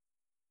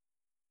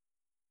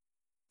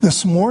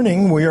This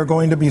morning we are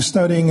going to be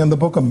studying in the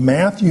book of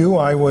Matthew.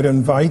 I would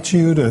invite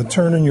you to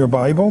turn in your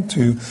Bible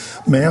to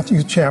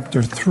Matthew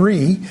chapter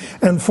 3.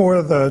 And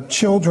for the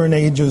children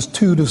ages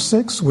 2 to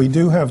 6, we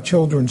do have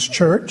children's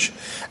church.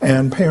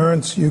 And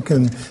parents, you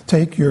can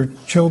take your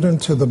children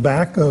to the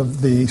back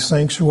of the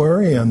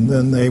sanctuary and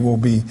then they will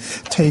be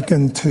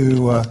taken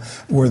to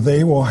where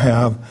they will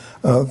have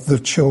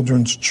the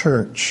children's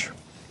church.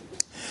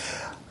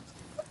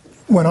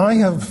 When I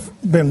have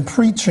been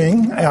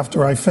preaching,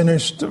 after I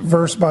finished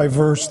verse by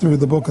verse through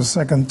the book of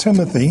 2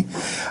 Timothy,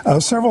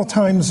 several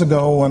times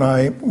ago when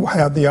I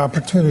had the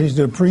opportunity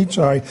to preach,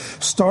 I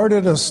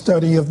started a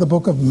study of the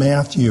book of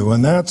Matthew.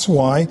 And that's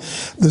why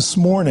this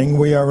morning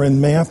we are in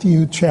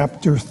Matthew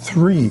chapter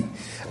 3.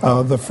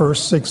 The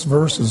first 6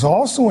 verses.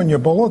 Also in your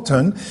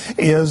bulletin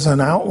is an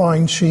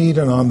outline sheet,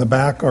 and on the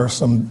back are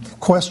some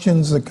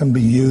questions that can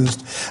be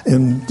used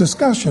in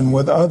discussion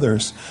with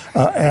others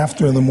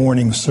after the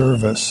morning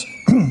service.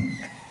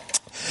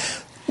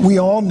 We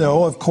all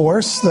know, of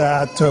course,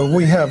 that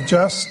we have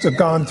just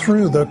gone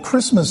through the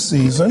Christmas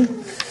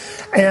season,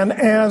 and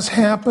as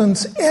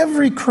happens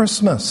every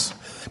Christmas,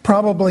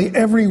 probably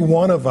every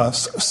one of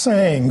us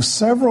sang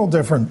several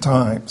different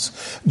times,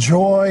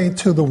 "Joy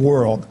to the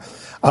World."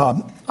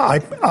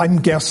 I'm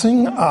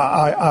guessing,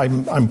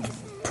 I'm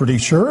pretty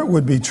sure it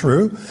would be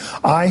true.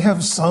 I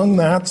have sung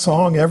that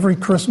song every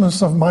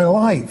Christmas of my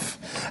life,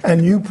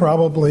 and you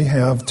probably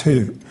have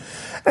too.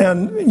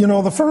 And, you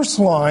know, the first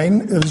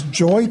line is,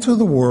 "Joy to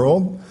the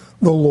world,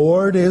 the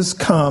Lord is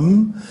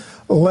come,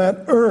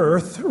 let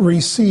earth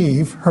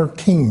receive her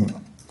King."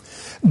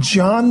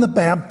 John the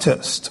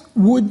Baptist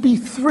would be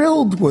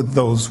thrilled with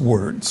those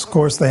words. Of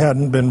course, they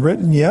hadn't been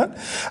written yet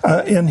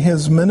in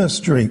his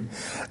ministry.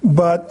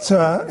 But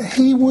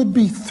he would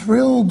be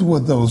thrilled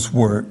with those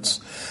words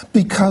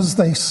because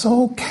they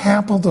so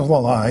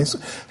capitalize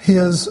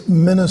his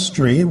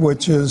ministry,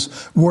 which is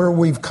where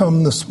we've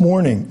come this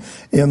morning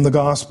in the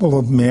Gospel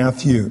of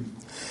Matthew.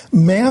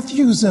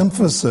 Matthew's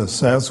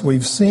emphasis, as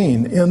we've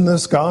seen in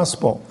this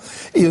Gospel,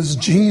 is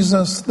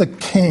Jesus the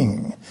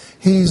King.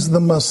 He's the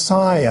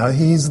Messiah.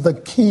 He's the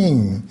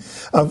King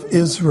of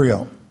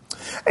Israel.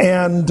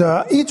 And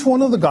each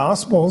one of the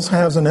Gospels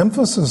has an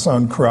emphasis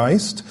on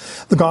Christ.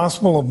 The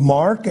Gospel of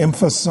Mark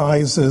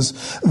emphasizes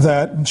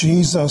that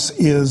Jesus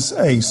is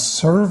a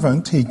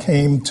servant. He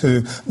came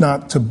to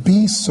not to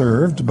be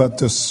served, but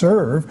to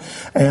serve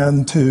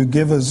and to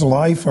give his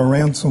life a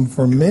ransom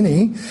for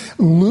many.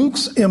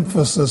 Luke's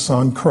emphasis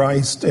on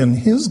Christ in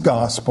his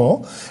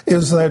Gospel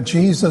is that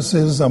Jesus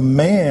is a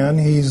man.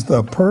 He's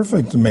the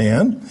perfect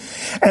man.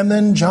 And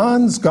then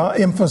John's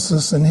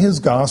emphasis in his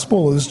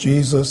Gospel is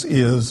Jesus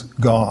is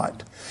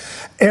God.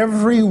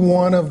 Every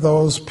one of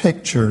those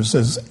pictures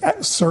is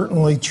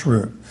certainly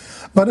true.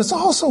 But it's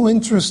also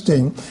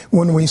interesting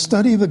when we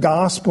study the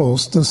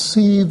Gospels to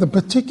see the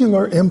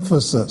particular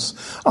emphasis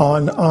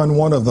on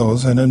one of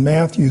those. And in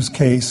Matthew's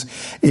case,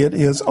 it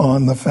is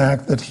on the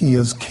fact that he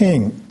is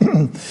king.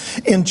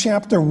 In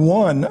chapter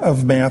 1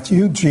 of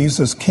Matthew,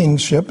 Jesus'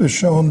 kingship is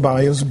shown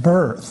by his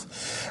birth.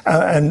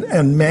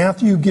 And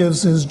Matthew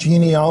gives his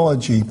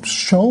genealogy,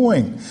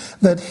 showing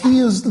that he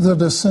is the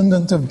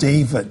descendant of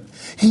David.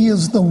 He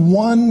is the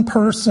one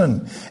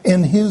person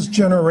in his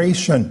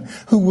generation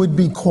who would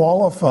be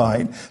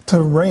qualified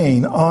to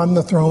reign on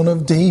the throne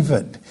of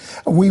David.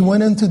 We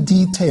went into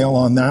detail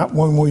on that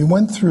when we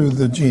went through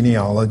the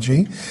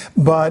genealogy,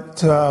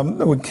 but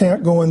we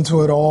can't go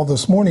into it all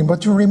this morning.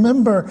 But you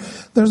remember,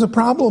 there's a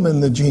problem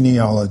in the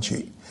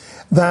genealogy,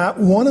 that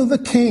one of the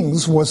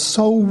kings was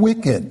so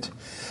wicked,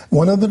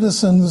 one of the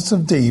descendants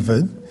of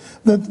David,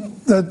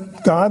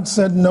 that God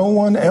said no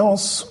one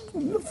else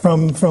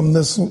from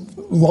this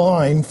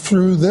line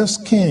through this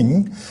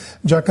king,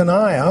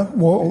 Jeconiah,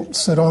 will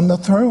sit on the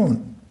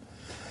throne.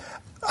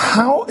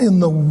 How in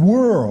the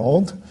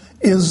world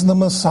is the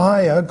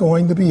Messiah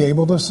going to be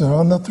able to sit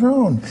on the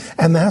throne?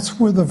 And that's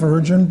where the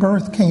virgin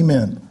birth came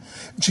in.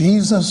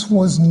 Jesus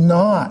was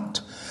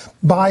not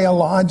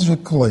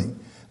biologically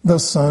the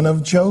son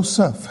of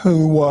Joseph,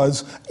 who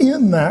was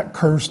in that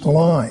cursed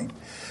line.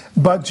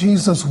 But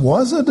Jesus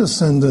was a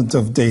descendant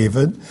of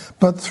David,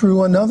 but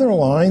through another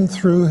line,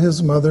 through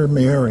his mother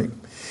Mary.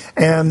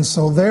 And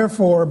so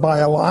therefore,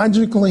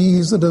 biologically,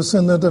 he's a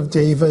descendant of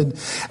David,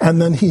 and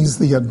then he's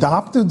the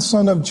adopted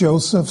son of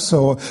Joseph,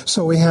 so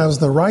he has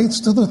the rights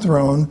to the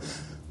throne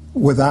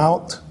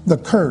without the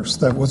curse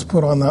that was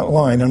put on that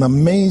line. An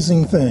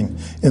amazing thing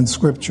in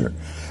Scripture.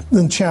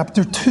 Then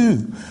chapter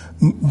 2,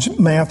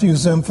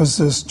 Matthew's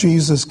emphasis,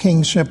 Jesus'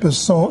 kingship,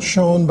 is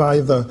shown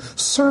by the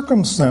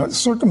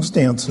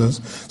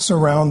circumstances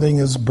surrounding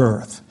his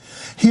birth.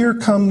 Here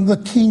come the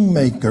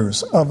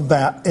kingmakers of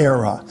that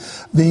era,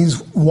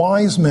 these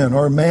wise men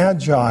or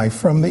magi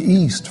from the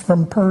east,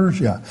 from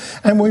Persia.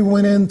 And we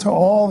went into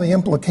all the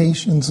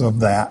implications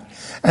of that.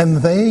 And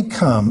they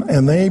come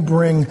and they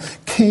bring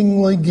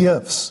kingly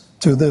gifts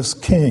to this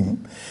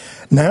king.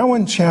 Now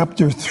in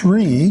chapter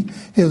 3,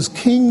 his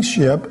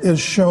kingship is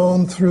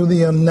shown through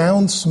the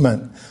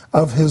announcement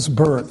of his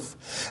birth.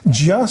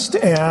 Just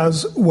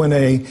as when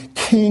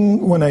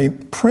a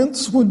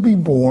prince would be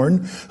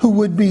born who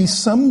would be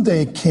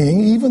someday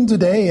king, even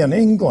today in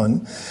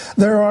England,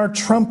 there are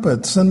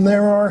trumpets and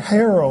there are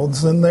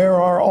heralds and there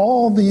are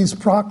all these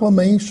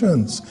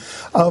proclamations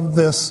of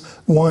this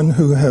one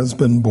who has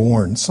been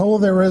born. So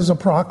there is a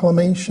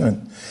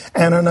proclamation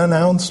and an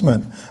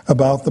announcement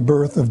about the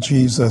birth of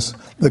Jesus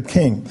the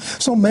King.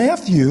 So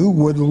Matthew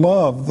would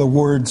love the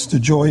words "to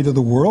joy to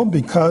the world"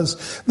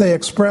 because they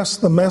express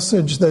the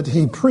message that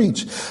he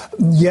preached.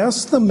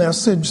 Yes, the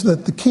message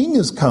that the King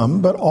has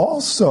come, but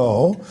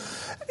also,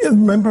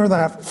 remember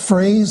that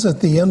phrase at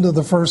the end of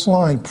the first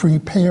line,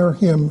 "prepare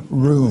him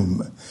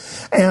room."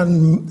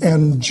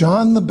 And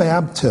John the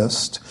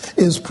Baptist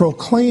is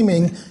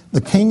proclaiming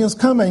the King is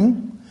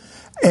coming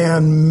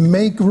and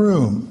make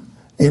room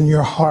in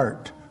your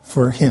heart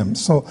for him.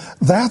 So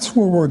that's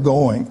where we're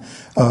going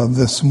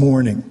this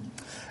morning.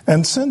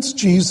 And since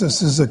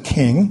Jesus is a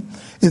king,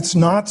 it's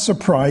not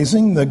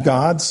surprising that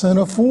God sent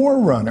a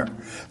forerunner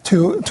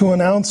to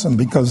announce him,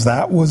 because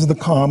that was the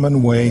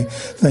common way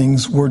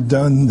things were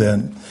done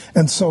then.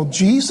 And so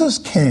Jesus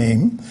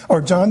came,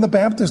 or John the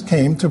Baptist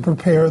came, to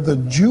prepare the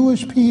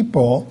Jewish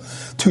people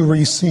to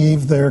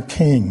receive their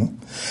king.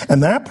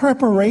 And that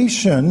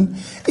preparation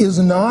is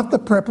not the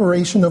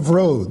preparation of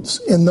roads.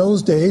 In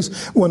those days,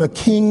 when a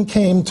king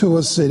came to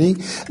a city,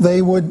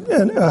 they would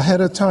ahead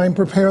of time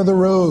prepare the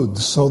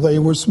roads so they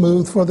were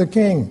smooth for the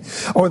king.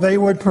 Or they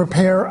would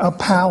prepare a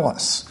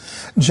palace.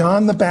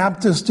 John the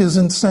Baptist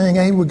isn't saying,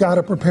 hey, we got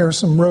to prepare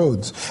some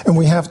roads and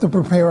we have to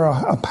prepare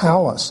a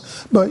palace.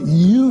 But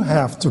you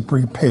have to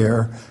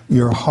prepare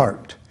your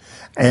heart.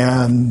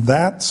 And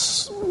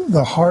that's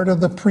the heart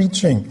of the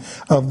preaching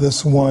of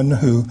this one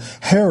who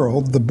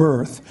heralded the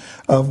birth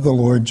of the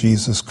Lord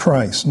Jesus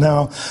Christ.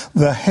 Now,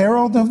 the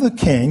herald of the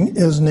king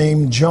is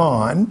named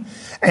John,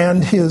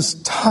 and his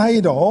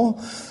title,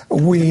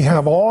 we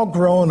have all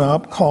grown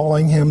up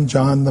calling him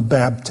John the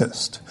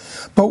Baptist.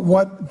 But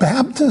what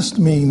Baptist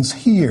means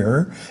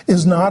here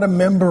is not a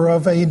member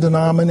of a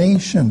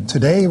denomination.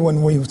 Today,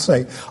 when we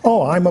say,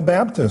 oh, I'm a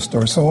Baptist,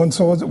 or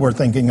so-and-so, we're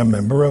thinking a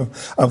member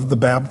of the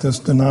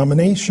Baptist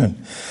denomination.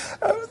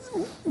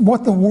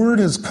 What the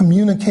word is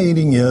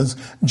communicating is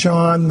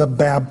John the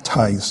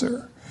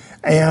Baptizer.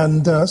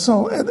 And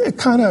so it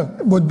kind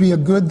of would be a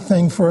good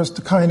thing for us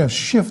to kind of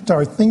shift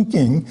our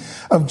thinking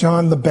of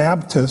John the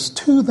Baptist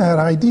to that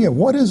idea.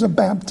 What is a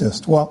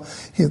Baptist? Well,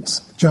 it's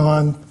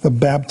John the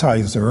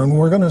Baptizer, and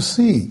we're going to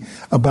see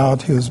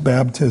about his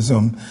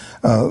baptism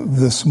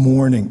this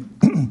morning.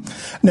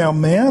 Now,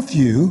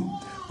 Matthew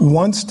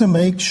wants to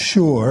make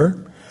sure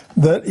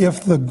that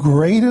if the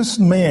greatest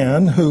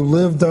man who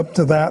lived up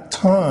to that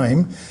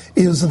time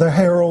is the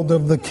herald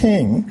of the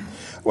king.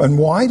 And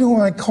why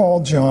do I call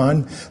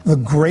John the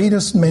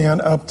greatest man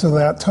up to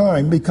that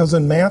time? Because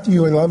in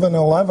Matthew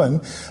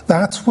 11:11,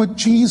 that's what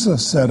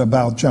Jesus said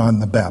about John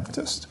the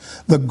Baptist.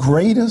 The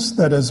greatest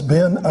that has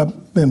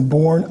been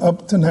born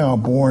up to now,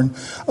 born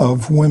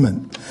of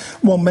women.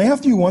 Well,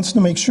 Matthew wants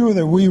to make sure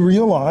that we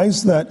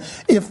realize that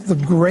if the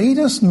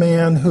greatest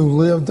man who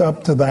lived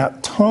up to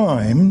that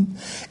time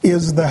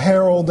is the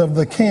herald of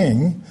the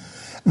king,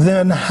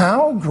 then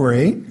how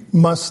great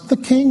must the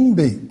king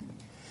be?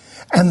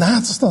 And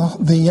that's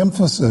the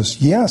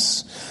emphasis.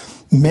 Yes,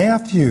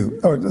 Matthew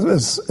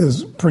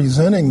is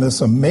presenting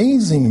this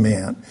amazing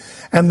man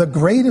and the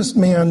greatest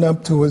man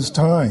up to his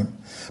time.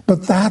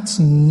 But that's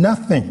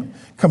nothing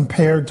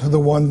compared to the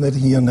one that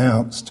he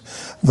announced,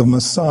 the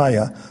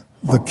Messiah,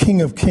 the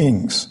King of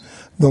Kings,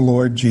 the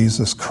Lord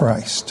Jesus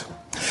Christ.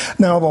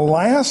 Now, the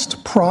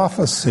last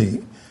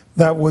prophecy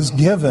that was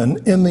given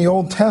in the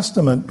Old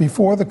Testament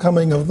before the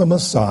coming of the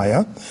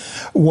Messiah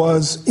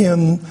was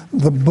in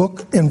the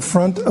book in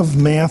front of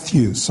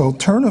Matthew. So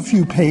turn a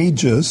few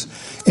pages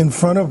in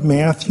front of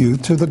Matthew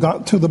to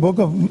the book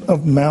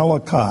of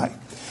Malachi.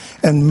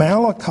 And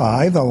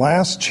Malachi, the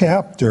last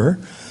chapter,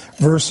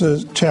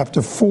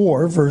 chapter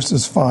 4,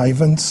 verses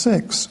 5 and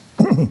 6.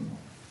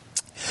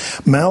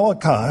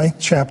 Malachi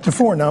chapter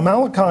 4. Now,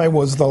 Malachi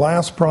was the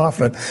last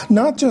prophet,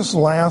 not just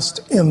last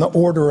in the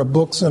order of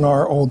books in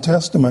our Old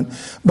Testament,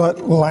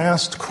 but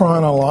last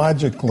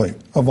chronologically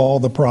of all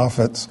the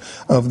prophets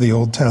of the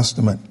Old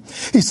Testament.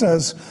 He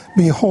says,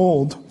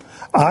 "Behold,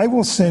 I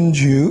will send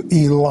you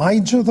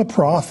Elijah the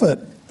prophet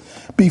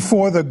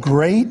before the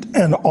great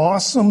and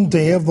awesome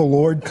day of the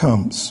Lord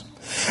comes.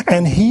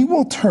 And he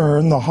will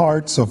turn the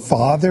hearts of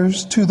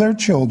fathers to their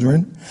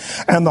children,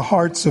 and the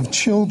hearts of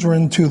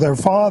children to their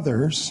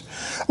fathers,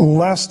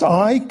 lest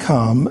I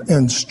come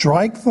and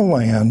strike the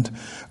land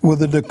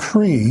with a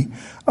decree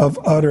of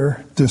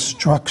utter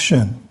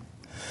destruction."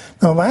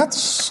 Now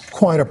that's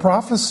quite a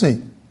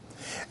prophecy.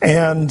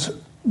 And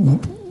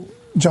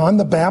John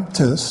the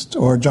Baptist,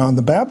 or John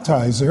the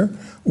Baptizer,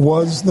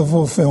 was the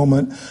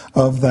fulfillment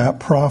of that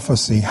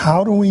prophecy.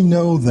 How do we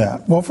know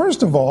that? Well,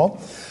 first of all,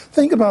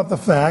 Think about the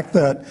fact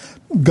that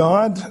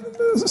God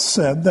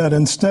said that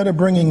instead of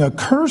bringing a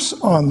curse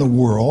on the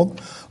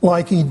world,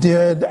 like he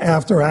did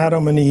after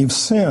Adam and Eve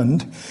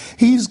sinned,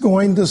 he's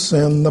going to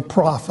send the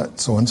prophet.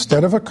 So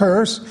instead of a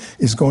curse,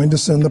 he's going to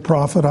send the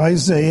prophet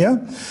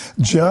Isaiah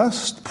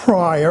just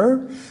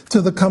prior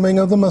to the coming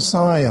of the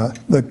Messiah,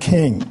 the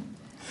King.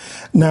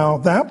 Now,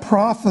 that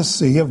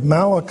prophecy of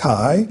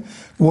Malachi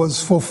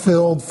was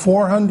fulfilled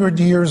 400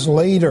 years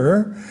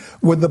later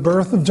with the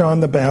birth of John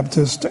the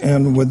Baptist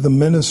and with the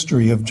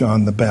ministry of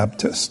John the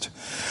Baptist.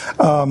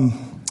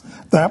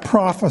 That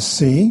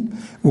prophecy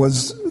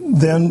was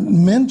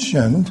then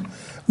mentioned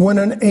when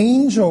an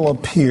angel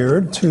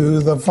appeared to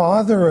the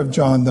father of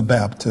John the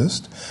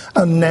Baptist,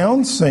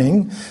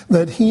 announcing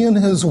that he and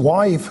his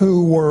wife,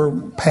 who were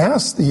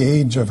past the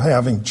age of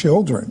having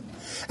children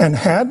and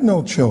had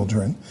no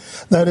children,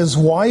 that his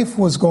wife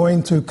was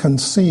going to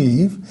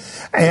conceive,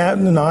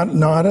 and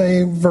not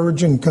a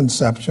virgin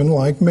conception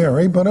like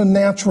Mary, but a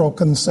natural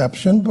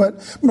conception,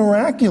 but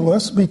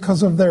miraculous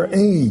because of their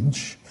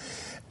age,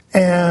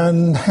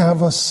 and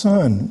have a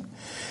son.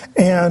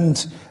 And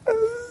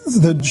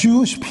the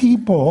Jewish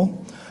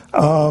people,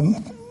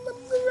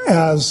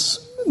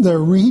 as they're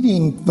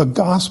reading the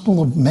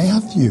Gospel of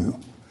Matthew,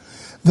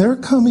 they're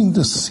coming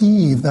to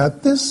see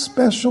that this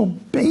special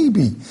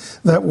baby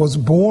that was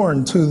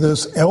born to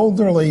this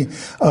elderly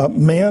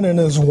man and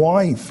his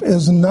wife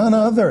is none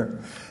other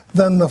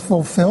than the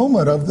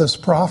fulfillment of this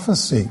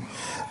prophecy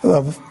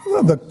of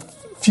the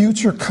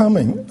future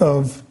coming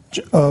of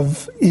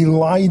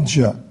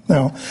Elijah.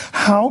 Now,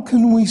 how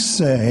can we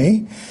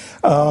say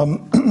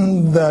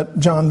that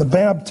John the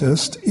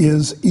Baptist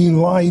is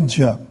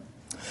Elijah?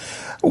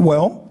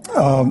 Well,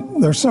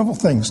 there are several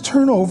things.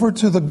 Turn over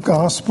to the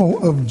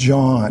Gospel of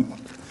John.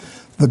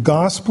 The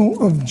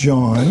Gospel of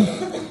John.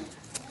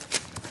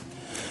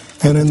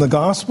 And in the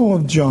Gospel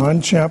of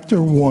John,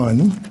 chapter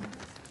 1,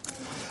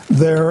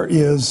 there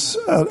is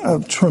a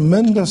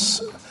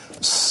tremendous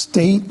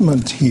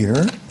statement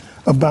here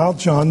about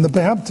John the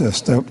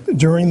Baptist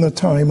during the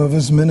time of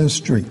his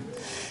ministry.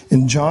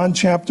 In John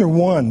chapter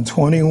 1,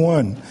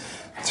 21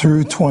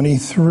 through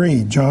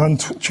 23, John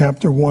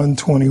chapter 1,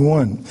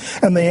 21.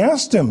 And they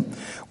asked him,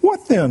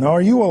 "What then?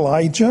 Are you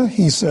Elijah?"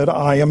 He said,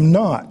 "I am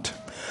not."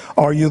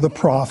 "Are you the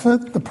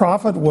prophet?" The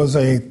prophet was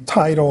a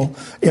title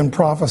in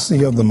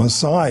prophecy of the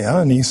Messiah,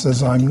 and he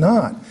says, "I'm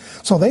not."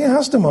 So they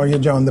asked him, "Are you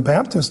John the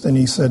Baptist?" And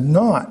he said,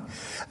 "Not."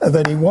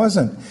 That he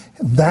wasn't.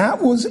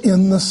 That was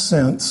in the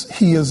sense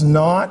he is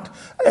not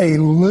a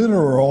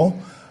literal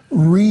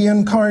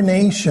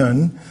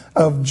reincarnation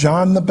of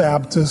John the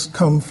Baptist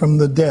come from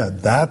the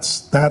dead.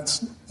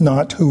 That's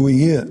not who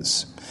he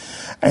is.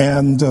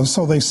 And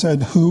so they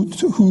said,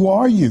 who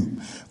are you?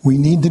 We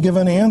need to give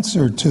an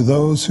answer to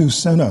those who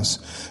sent us.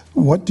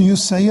 What do you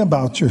say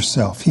about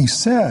yourself? He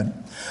said,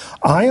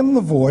 I am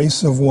the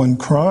voice of one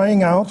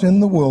crying out in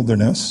the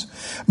wilderness,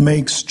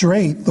 make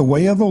straight the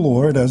way of the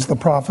Lord, as the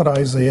prophet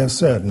Isaiah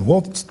said. And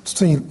we'll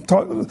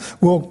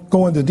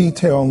go into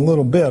detail in a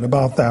little bit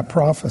about that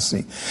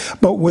prophecy.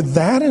 But with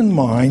that in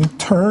mind,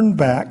 turn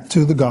back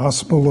to the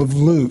Gospel of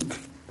Luke.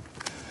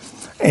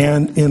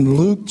 And in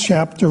Luke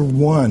chapter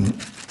 1,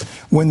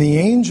 when the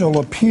angel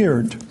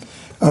appeared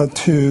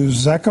to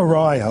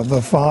Zechariah,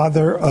 the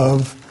father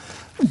of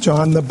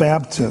John the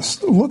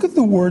Baptist, look at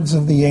the words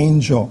of the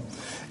angel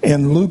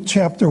in Luke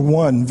chapter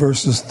 1,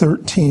 verses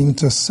 13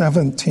 to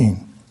 17.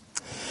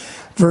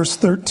 Verse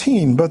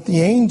 13, but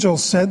the angel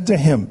said to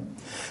him,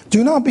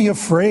 do not be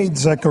afraid,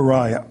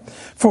 Zechariah,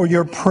 for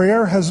your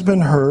prayer has been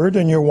heard,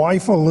 and your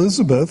wife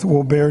Elizabeth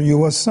will bear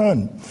you a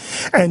son,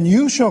 and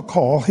you shall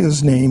call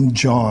his name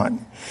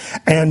John.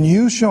 And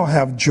you shall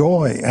have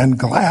joy and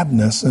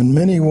gladness, and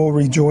many will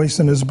rejoice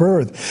in his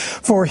birth.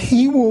 For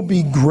he will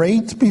be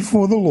great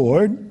before the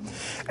Lord,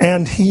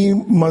 and he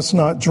must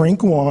not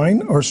drink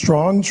wine or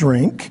strong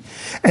drink,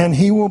 and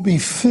he will be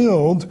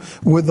filled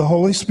with the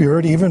Holy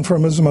Spirit even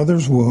from his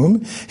mother's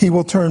womb. He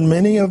will turn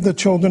many of the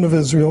children of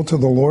Israel to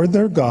the Lord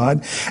their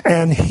God,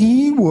 and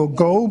he will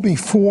go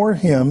before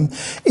him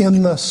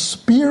in the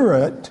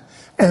spirit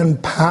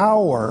and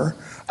power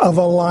of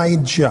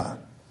Elijah.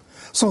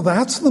 So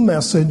that's the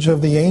message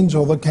of the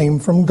angel that came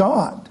from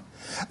God,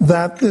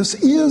 that this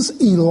is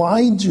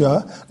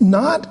Elijah,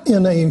 not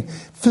in a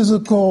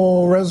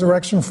physical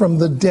resurrection from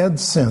the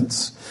dead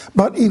sense,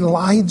 but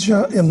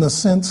Elijah in the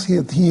sense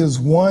that he is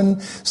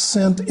one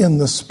sent in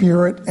the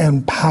spirit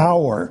and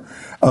power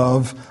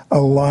of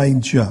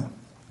Elijah.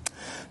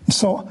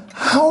 So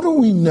how do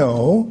we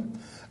know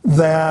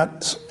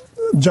that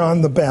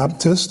John the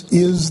Baptist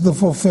is the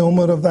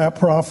fulfillment of that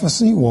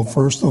prophecy? Well,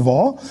 first of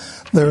all,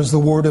 there's the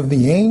word of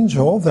the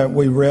angel that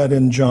we read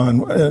in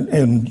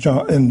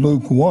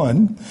Luke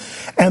 1.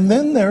 And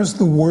then there's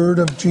the word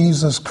of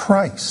Jesus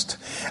Christ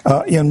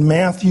in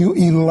Matthew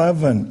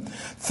 11,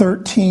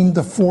 13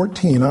 to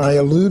 14. I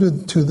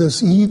alluded to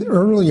this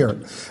earlier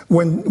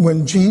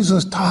when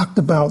Jesus talked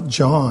about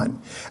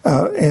John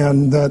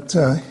and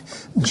that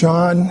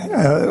John,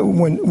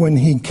 when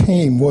he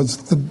came, was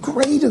the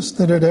greatest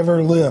that had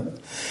ever lived.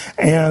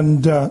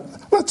 And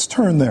let's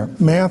turn there.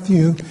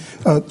 Matthew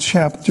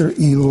chapter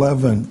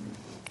 11,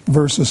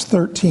 verses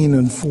 13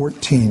 and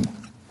 14.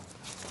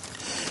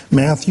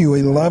 Matthew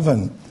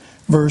 11,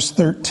 verse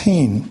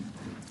 13.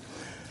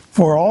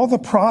 For all the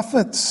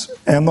prophets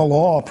and the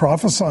law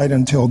prophesied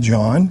until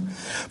John.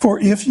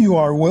 For if you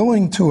are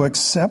willing to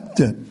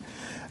accept it,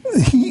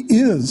 he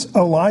is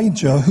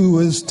Elijah who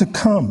is to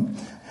come.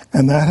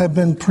 And that had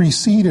been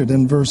preceded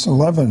in verse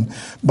 11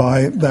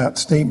 by that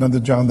statement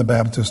that John the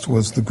Baptist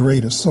was the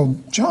greatest. So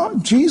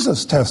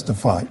Jesus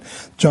testified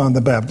John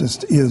the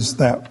Baptist is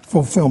that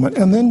fulfillment.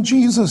 And then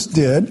Jesus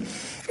did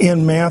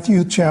in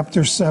Matthew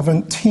chapter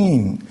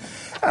 17.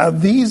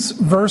 These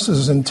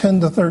verses in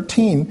 10 to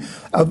 13,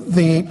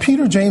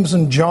 Peter, James,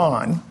 and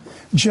John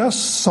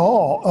just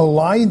saw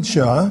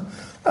Elijah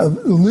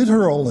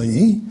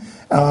literally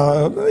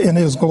in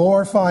his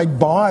glorified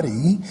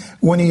body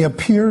when he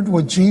appeared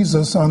with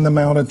Jesus on the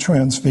Mount of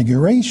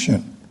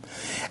Transfiguration.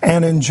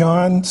 And in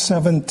John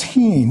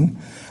 17,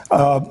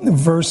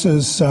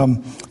 verses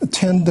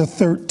 10 to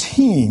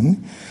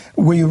 13,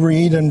 we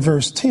read in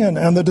verse 10,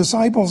 and the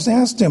disciples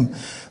asked him,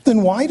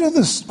 then why do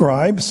the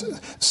scribes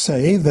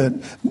say that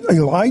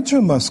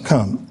Elijah must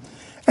come?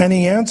 And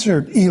he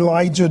answered,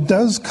 Elijah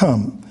does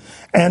come,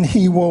 and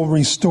he will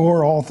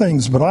restore all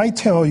things. But I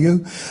tell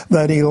you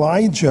that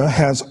Elijah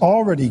has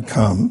already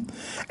come,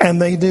 and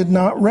they did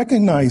not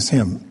recognize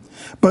him,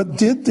 but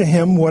did to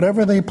him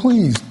whatever they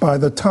pleased. By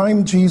the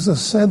time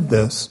Jesus said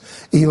this,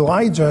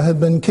 Elijah had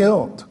been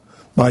killed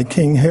by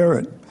King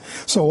Herod.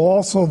 So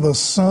also the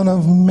Son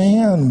of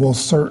Man will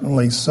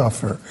certainly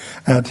suffer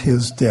at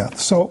his death.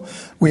 So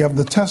we have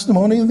the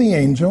testimony of the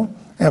angel,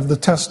 have the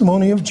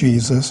testimony of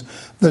Jesus,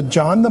 that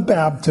John the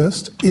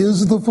Baptist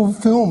is the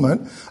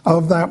fulfillment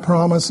of that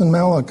promise in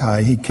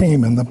Malachi. He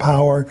came in the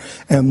power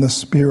and the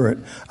spirit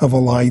of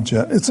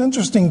Elijah. It's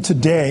interesting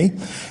today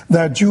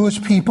that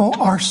Jewish people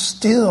are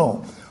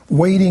still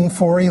waiting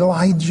for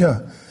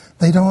Elijah.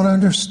 They don't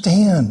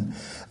understand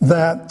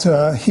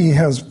that he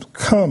has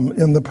come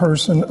in the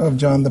person of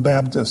John the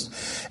Baptist.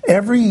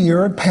 Every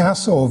year at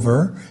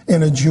Passover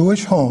in a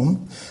Jewish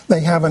home,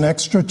 they have an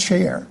extra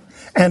chair.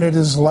 And it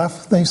is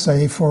left, they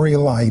say, for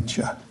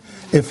Elijah,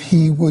 if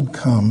he would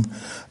come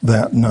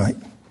that night.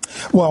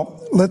 Well,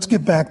 let's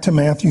get back to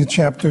Matthew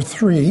chapter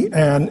 3.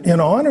 And in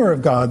honor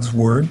of God's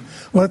word,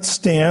 let's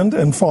stand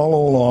and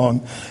follow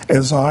along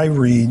as I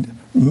read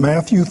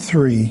Matthew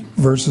 3,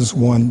 verses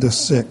 1 to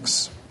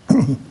 6.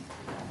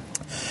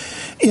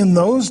 In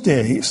those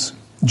days,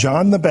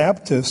 John the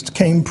Baptist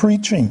came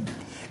preaching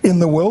in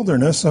the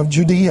wilderness of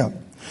Judea.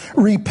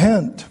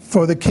 Repent,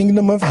 for the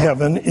kingdom of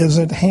heaven is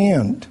at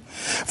hand.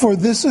 For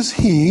this is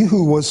he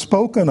who was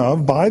spoken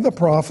of by the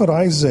prophet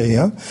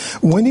Isaiah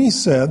when he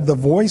said, the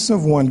voice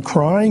of one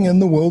crying in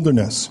the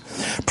wilderness,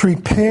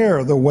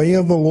 prepare the way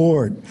of the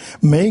Lord,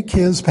 make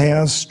his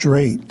paths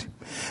straight.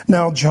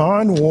 Now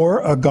John wore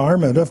a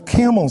garment of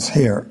camel's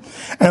hair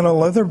and a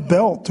leather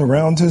belt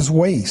around his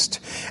waist,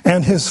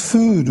 and his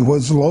food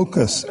was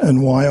locusts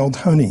and wild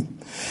honey.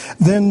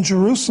 Then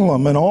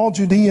Jerusalem and all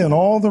Judea and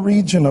all the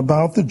region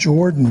about the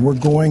Jordan were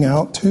going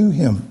out to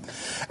him.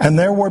 And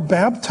they were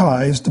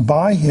baptized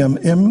by him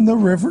in the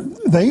river.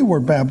 They were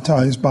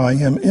baptized by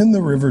him in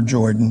the river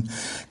Jordan,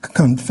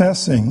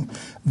 confessing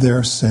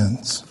their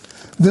sins.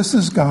 This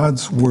is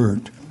God's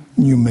word.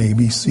 You may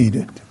be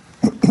seated.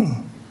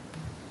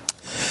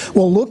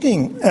 Well,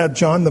 looking at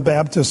John the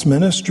Baptist's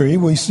ministry,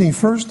 we see,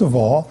 first of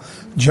all,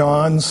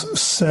 John's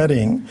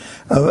setting.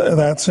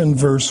 That's in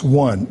verse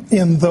 1.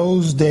 In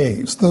those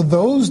days.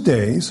 Those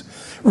days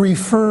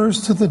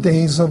refers to the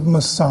days of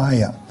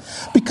Messiah.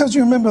 Because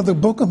you remember, the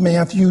book of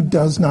Matthew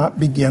does not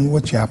begin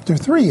with chapter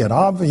 3. It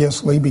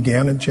obviously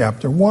began in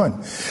chapter 1,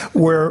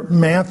 where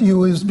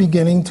Matthew is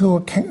beginning to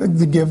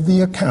give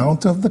the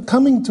account of the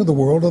coming to the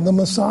world of the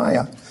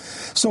Messiah.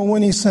 So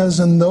when he says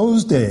in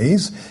those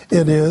days,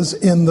 it is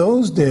in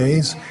those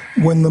days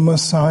when the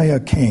Messiah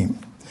came.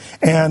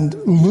 And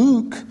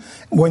Luke,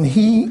 when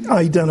he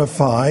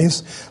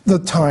identifies the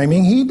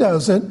timing, he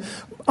does it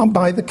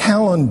by the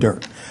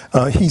calendar.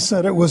 He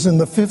said it was in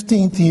the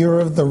 15th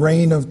year of the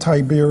reign of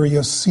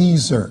Tiberius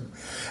Caesar,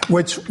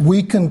 which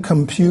we can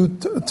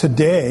compute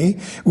today.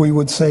 We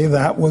would say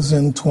that was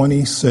in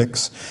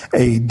 26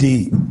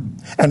 A.D.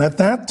 And at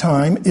that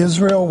time,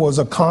 Israel was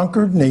a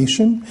conquered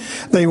nation.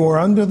 They were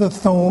under the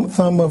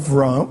thumb of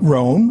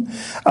Rome.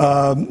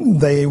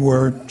 They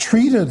were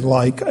treated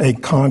like a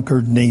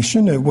conquered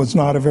nation. It was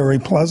not a very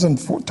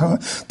pleasant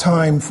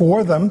time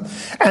for them.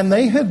 And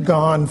they had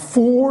gone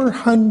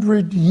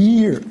 400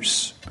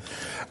 years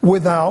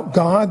without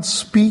God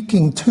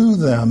speaking to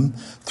them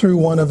through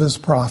one of his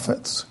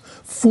prophets.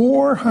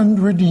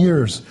 400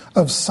 years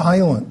of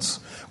silence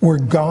where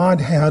God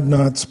had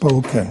not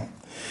spoken.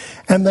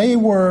 And they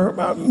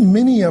were,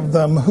 many of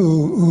them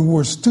who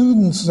were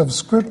students of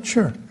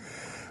Scripture,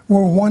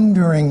 were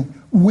wondering,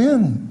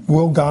 when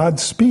will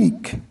God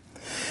speak?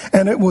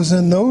 And it was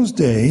in those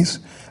days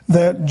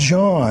that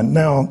John,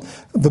 now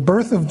the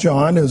birth of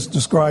John is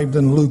described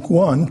in Luke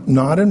 1,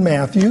 not in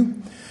Matthew.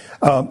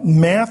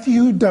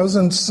 Matthew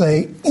doesn't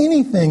say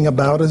anything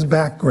about his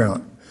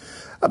background.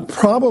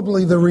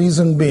 Probably the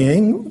reason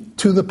being,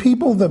 to the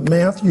people that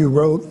Matthew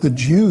wrote, the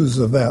Jews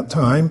of that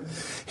time,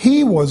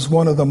 he was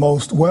one of the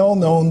most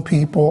well-known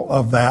people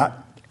of that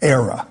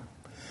era.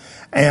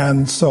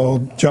 And so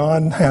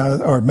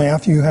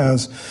Matthew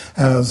has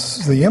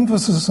the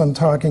emphasis on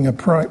talking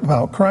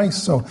about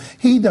Christ, so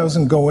he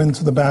doesn't go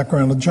into the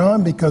background of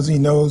John because he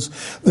knows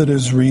that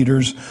his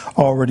readers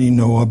already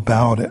know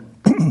about it.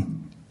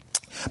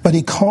 But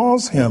he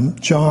calls him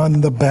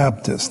John the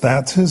Baptist.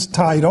 That's his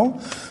title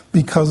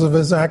because of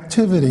his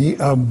activity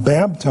of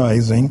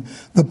baptizing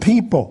the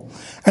people.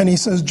 And he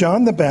says,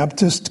 John the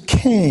Baptist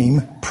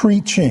came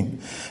preaching.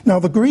 Now,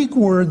 the Greek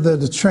word that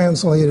is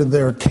translated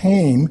there,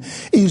 came,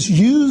 is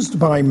used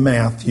by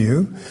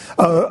Matthew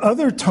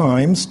other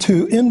times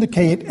to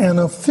indicate an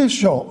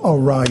official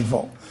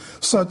arrival,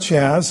 such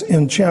as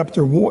in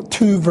chapter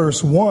 2,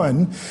 verse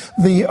 1,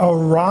 the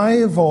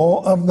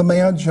arrival of the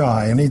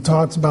Magi. And he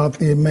talks about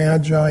the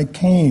Magi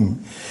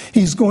came.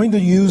 He's going to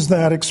use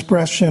that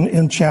expression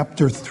in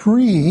chapter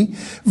 3,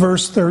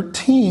 verse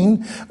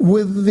 13,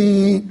 with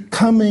the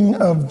coming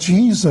of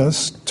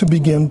Jesus to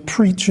begin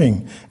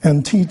preaching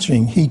and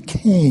teaching. He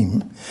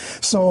came.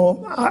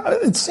 So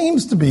it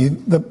seems to be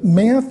that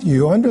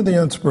Matthew, under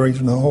the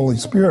inspiration of the Holy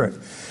Spirit,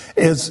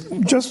 is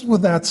just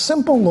with that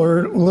simple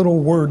little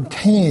word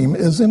came,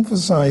 is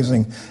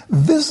emphasizing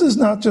this is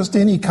not just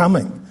any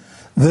coming.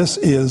 This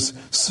is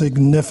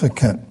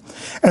significant.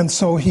 And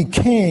so he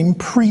came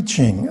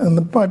preaching.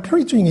 And by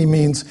preaching, he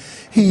means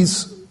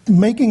he's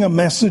making a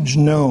message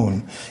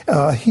known.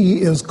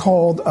 He is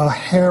called a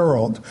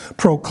herald,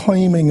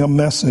 proclaiming a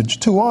message.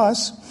 To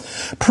us,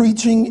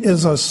 preaching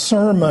is a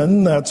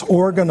sermon that's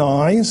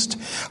organized,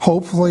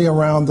 hopefully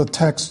around the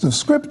text of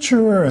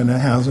Scripture, and it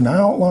has an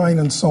outline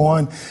and so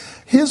on.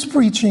 His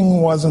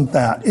preaching wasn't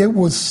that. It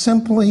was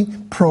simply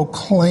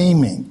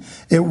proclaiming.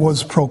 It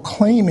was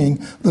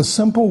proclaiming the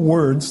simple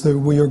words that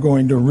we are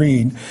going to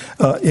read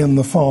in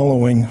the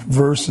following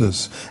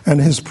verses. And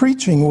his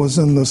preaching was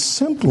in the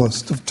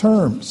simplest of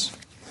terms.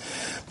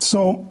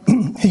 So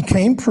he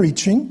came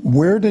preaching.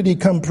 Where did he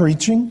come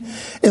preaching?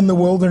 In the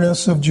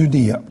wilderness of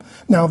Judea.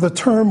 Now, the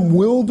term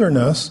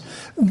wilderness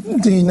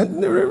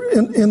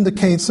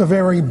indicates a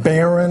very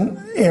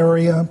barren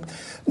area.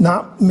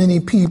 Not many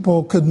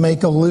people could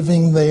make a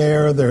living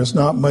there. There's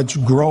not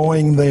much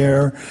growing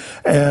there.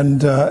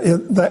 And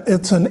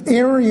it's an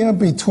area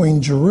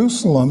between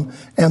Jerusalem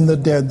and the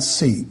Dead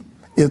Sea.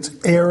 It's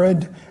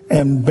arid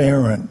and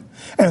barren.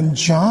 And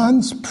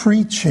John's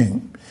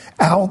preaching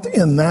out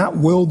in that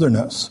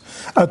wilderness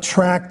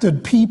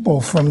attracted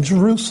people from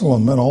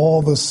Jerusalem and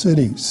all the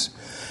cities.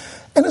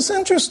 And it's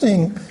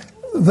interesting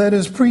that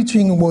his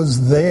preaching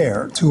was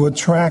there to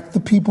attract the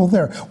people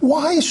there.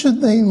 Why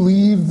should they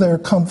leave their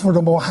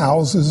comfortable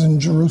houses in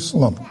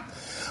Jerusalem?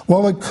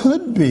 Well, it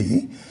could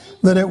be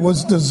that it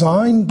was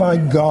designed by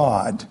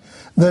God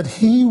that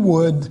he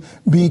would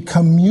be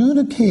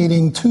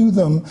communicating to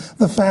them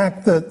the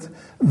fact that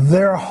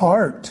their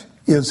heart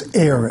is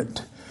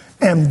arid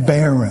and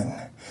barren,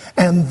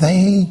 and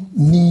they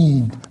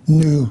need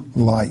new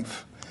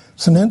life.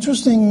 It's an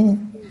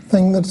interesting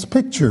thing that's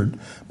pictured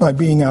by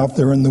being out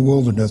there in the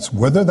wilderness.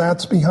 Whether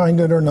that's behind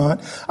it or not,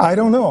 I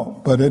don't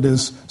know, but it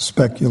is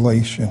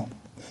speculation.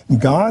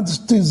 God's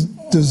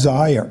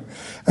desire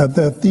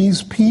that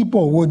these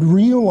people would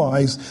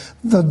realize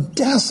the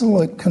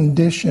desolate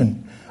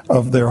condition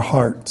of their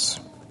hearts.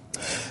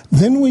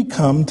 Then we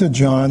come to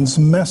John's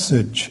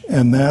message,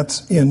 and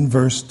that's in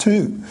verse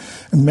 2.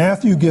 And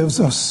Matthew gives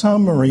a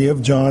summary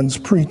of John's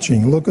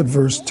preaching. Look at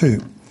verse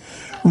 2.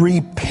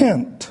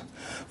 Repent,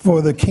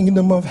 for the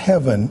kingdom of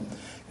heaven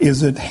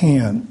is at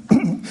hand.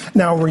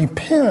 Now,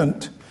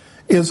 repent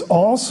is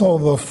also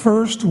the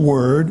first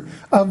word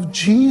of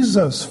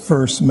Jesus'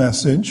 first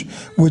message,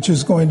 which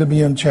is going to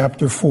be in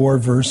chapter 4,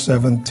 verse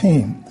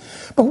 17.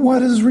 But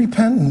what is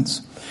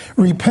repentance?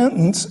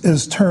 Repentance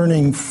is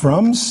turning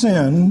from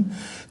sin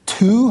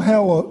to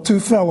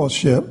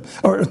fellowship,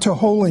 or to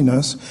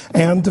holiness,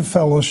 and to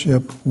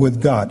fellowship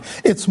with God.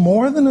 It's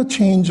more than a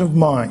change of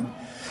mind.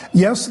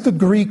 Yes, the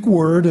Greek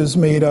word is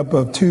made up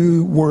of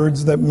two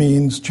words that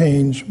means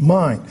change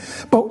mind.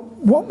 But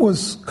what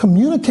was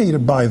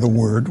communicated by the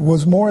word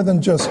was more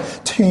than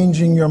just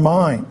changing your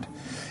mind.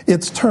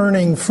 It's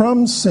turning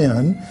from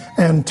sin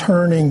and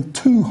turning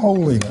to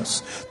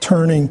holiness,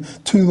 turning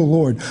to the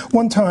Lord.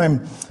 One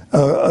time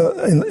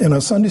in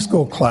a Sunday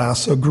school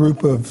class, a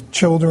group of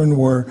children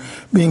were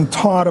being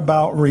taught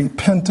about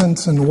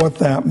repentance and what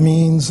that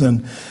means,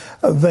 and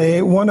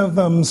one of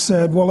them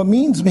said, well, it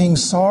means being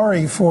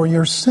sorry for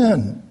your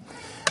sin.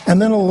 And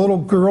then a little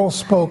girl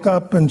spoke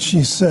up and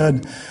she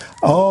said,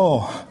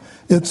 oh,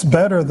 it's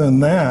better than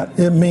that.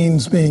 It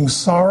means being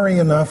sorry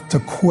enough to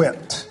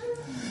quit.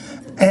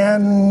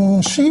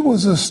 And she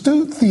was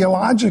astute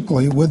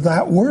theologically with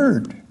that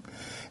word.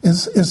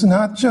 It's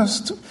not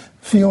just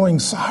feeling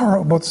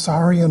sorrow, but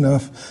sorry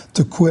enough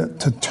to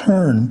quit, to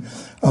turn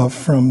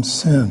from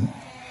sin.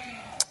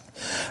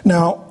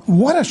 Now,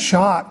 what a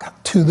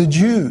shock to the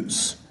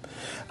Jews.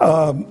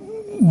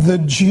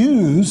 The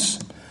Jews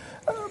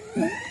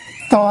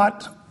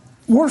thought,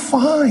 we're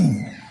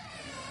fine.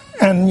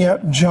 And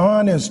yet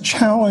John is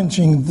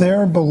challenging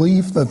their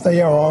belief that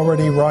they are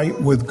already right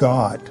with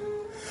God.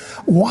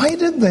 Why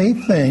did they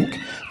think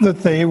that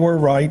they were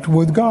right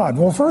with God?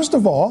 Well, first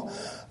of all,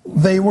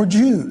 they were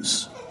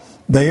Jews.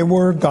 They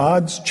were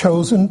God's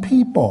chosen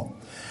people.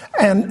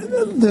 And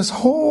this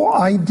whole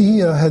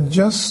idea had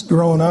just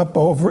grown up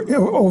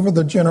over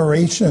the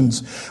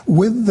generations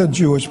with the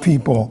Jewish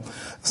people,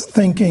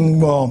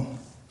 thinking, well,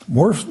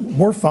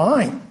 we're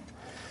fine.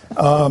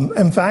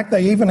 In fact,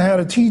 they even had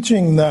a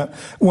teaching that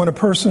when a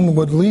person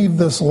would leave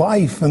this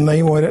life and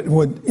they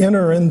would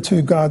enter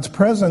into God's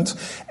presence,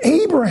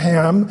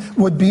 Abraham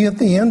would be at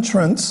the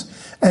entrance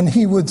and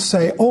he would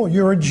say, "Oh,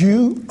 you're a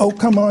Jew? Oh,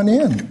 come on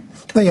in."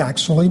 They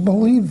actually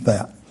believed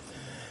that.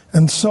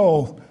 And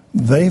so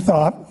they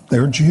thought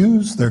they're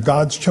Jews, they're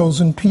God's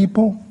chosen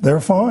people,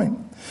 they're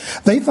fine.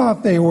 They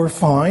thought they were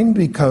fine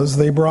because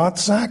they brought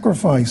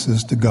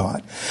sacrifices to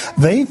God.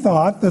 They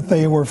thought that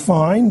they were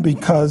fine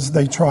because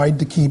they tried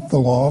to keep the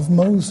law of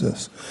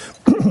Moses.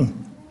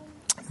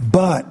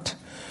 But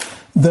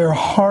their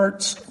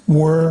hearts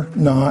were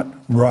not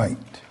right.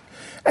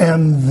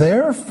 And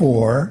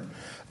therefore,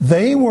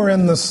 they were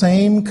in the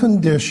same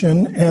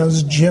condition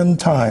as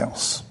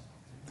Gentiles.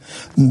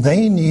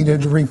 They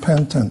needed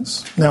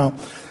repentance. Now,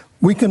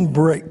 we can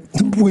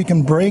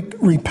break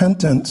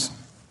repentance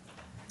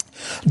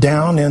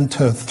down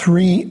into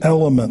three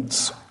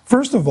elements.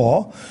 First of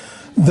all,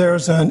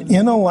 there's an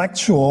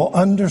intellectual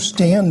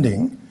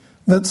understanding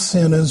that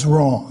sin is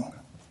wrong.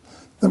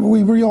 That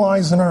we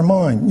realize in our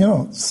mind,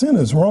 sin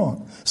is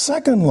wrong.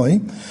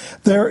 Secondly,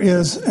 there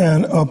is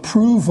an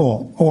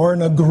approval or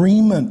an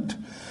agreement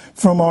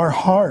from our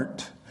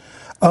heart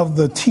of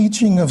the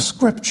teaching of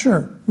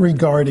Scripture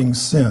regarding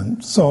sin.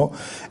 So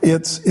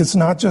it's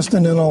not just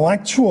an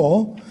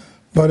intellectual,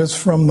 but it's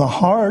from the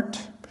heart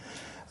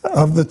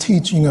of the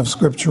teaching of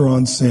Scripture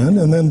on sin.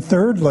 And then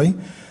thirdly,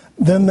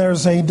 then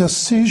there's a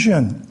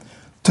decision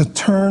to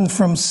turn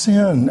from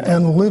sin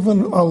and live a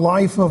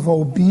life of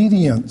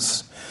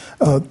obedience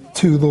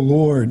to the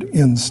Lord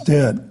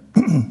instead.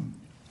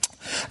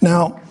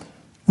 Now,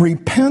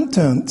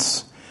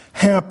 repentance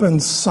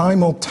happens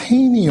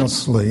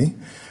simultaneously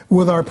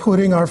with our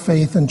putting our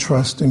faith and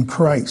trust in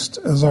Christ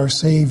as our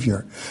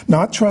Savior.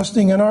 Not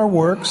trusting in our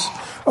works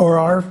or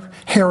our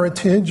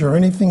heritage or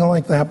anything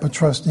like that, but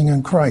trusting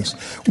in Christ.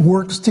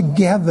 Works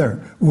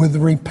together with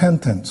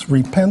repentance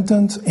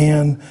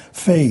and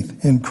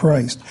faith in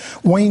Christ.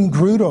 Wayne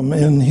Grudem,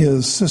 in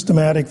his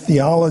systematic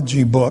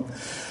theology book,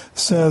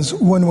 says,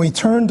 when we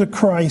turn to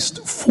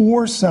Christ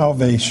for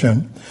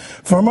salvation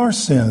from our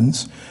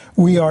sins,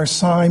 we are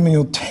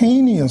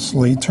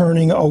simultaneously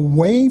turning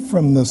away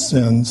from the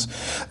sins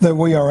that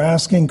we are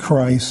asking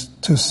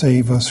Christ to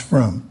save us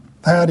from.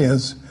 That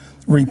is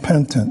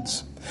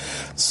repentance.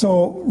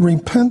 So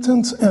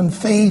repentance and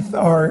faith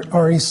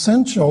are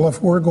essential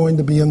if we're going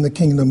to be in the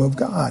kingdom of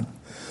God.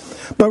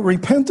 But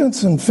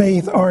repentance and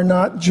faith are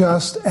not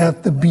just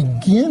at the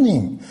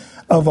beginning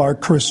of our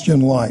Christian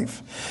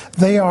life.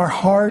 They are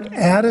heart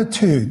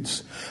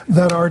attitudes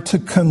that are to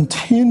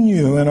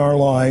continue in our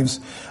lives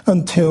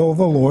until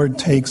the Lord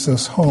takes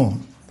us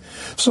home.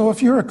 So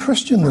if you're a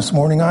Christian this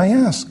morning, I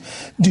ask,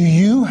 do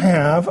you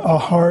have a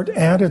heart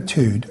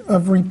attitude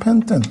of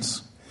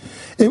repentance?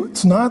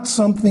 It's not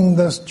something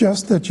that's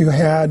just that you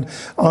had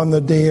on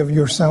the day of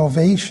your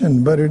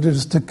salvation, but it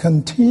is to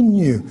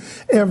continue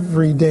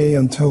every day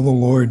until the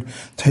Lord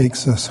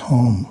takes us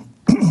home.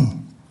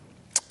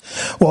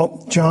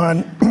 Well,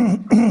 John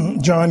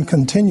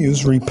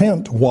continues,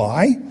 repent.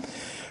 Why?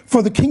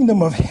 For the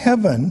kingdom of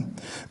heaven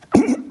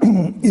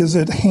is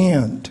at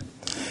hand.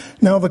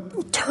 Now, the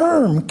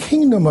term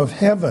kingdom of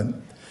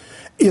heaven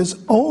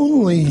is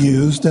only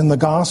used in the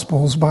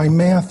Gospels by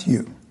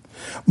Matthew.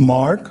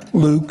 Mark,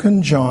 Luke,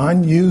 and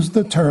John use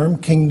the term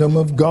kingdom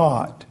of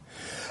God.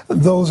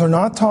 Those are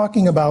not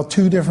talking about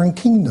two different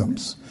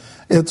kingdoms.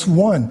 It's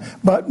one.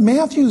 But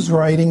Matthew's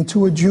writing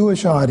to a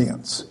Jewish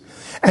audience.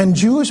 And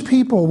Jewish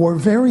people were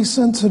very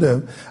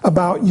sensitive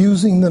about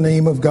using the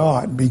name of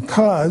God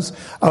because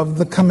of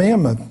the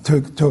commandment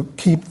to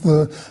keep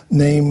the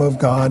name of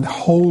God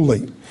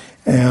holy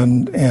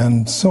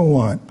and so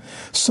on.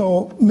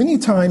 So many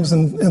times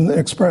in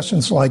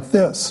expressions like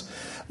this,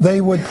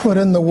 they would put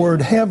in the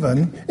word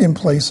heaven in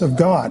place of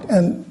God,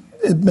 and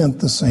it meant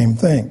the same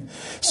thing.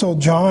 So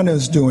John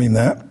is doing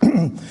that,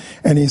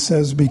 and he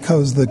says,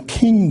 because the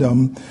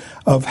kingdom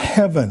of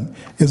heaven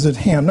is at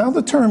hand. Now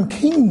the term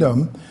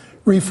kingdom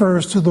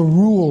refers to the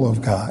rule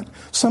of God.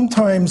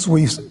 Sometimes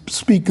we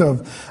speak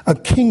of a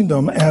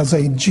kingdom as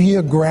a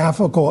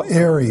geographical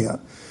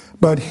area,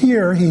 but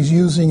here he's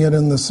using it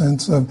in the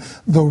sense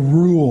of the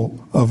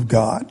rule of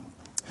God.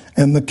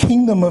 And the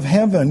kingdom of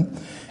heaven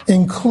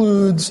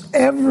includes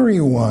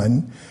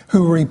everyone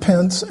who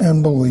repents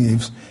and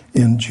believes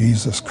in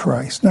Jesus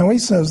Christ. Now he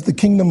says the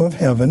kingdom of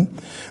heaven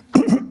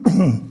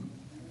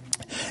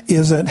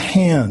is at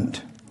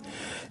hand.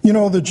 You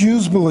know, the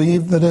Jews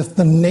believed that if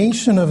the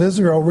nation of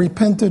Israel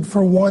repented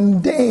for one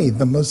day,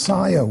 the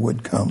Messiah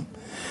would come.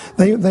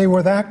 They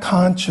were that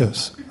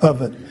conscious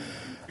of it.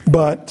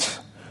 But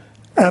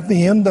at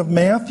the end of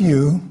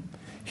Matthew,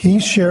 he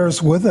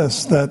shares with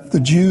us that the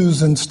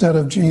Jews, instead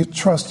of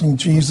trusting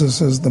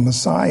Jesus as the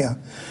Messiah,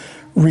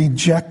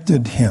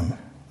 rejected him.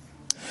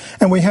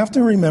 And we have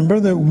to remember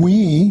that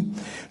we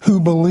who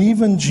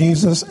believe in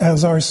Jesus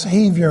as our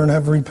Savior and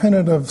have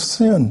repented of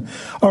sin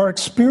are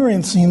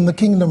experiencing the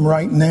kingdom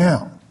right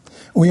now.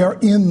 We are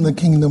in the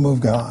kingdom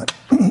of God.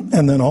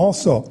 And then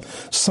also,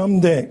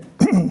 someday,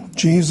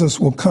 Jesus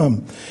will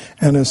come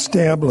and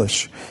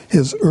establish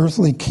his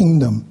earthly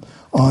kingdom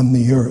on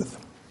the earth.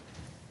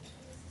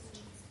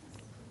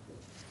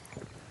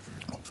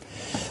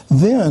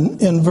 Then,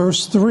 in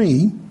verse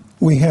 3,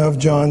 we have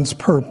John's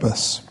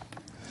purpose.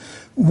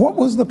 What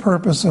was the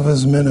purpose of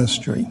his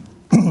ministry?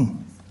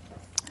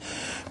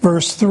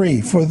 Verse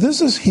 3, for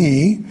this is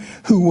he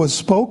who was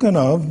spoken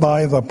of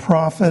by the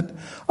prophet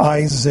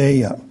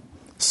Isaiah.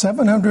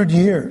 700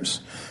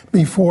 years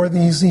before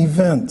these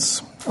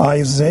events,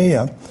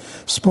 Isaiah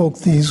spoke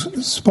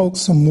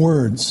some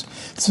words.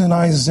 It's in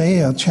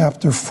Isaiah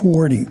chapter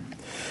 40,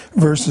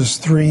 verses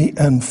 3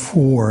 and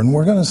 4. And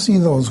we're going to see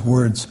those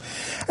words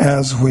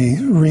as we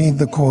read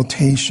the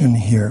quotation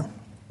here.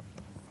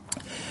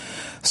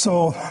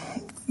 So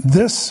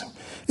this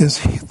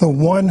is the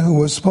one who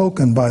was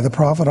spoken by the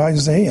prophet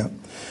Isaiah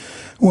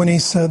when he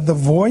said, the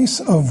voice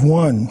of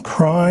one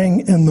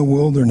crying in the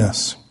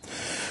wilderness,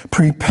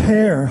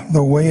 prepare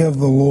the way of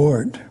the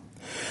Lord,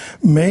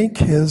 make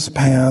his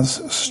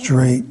paths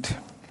straight.